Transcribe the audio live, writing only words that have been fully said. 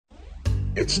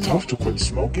It's tough to quit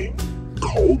smoking.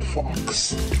 Cold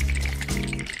fox.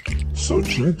 So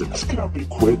Chantix cannot be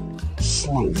quit.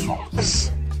 Slow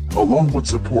fox. Along with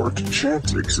support,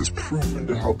 Chantix is proven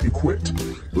to help you quit.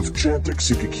 With Chantix,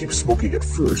 you can keep smoking at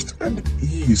first and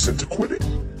ease into quitting.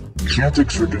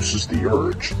 Chantix reduces the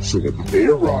urge, so when the day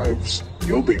arrives,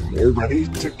 you'll be more ready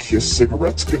to kiss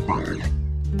cigarettes goodbye.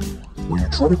 When you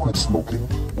try to quit smoking,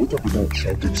 with or without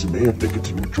Chantix, you may have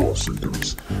nicotine withdrawal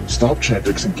symptoms. Stop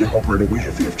Chantix and get help right away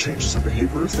if you have changes in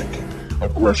behavior or thinking,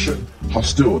 aggression,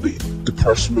 hostility,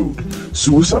 depressed mood,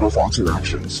 suicidal thoughts or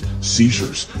actions,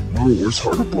 seizures, or worse,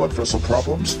 heart or blood vessel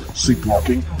problems,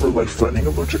 sleepwalking, or life-threatening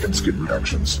allergic and skin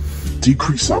reactions.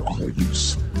 Decrease alcohol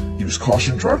use. Use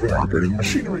caution driving or operating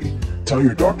machinery. Tell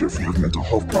your doctor if you have mental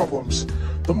health problems.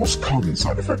 The most common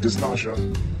side effect is nausea.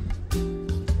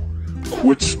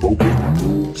 Quit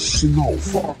smoking. Slow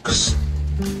fox.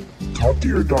 Talk to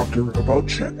your doctor about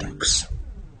Chantix.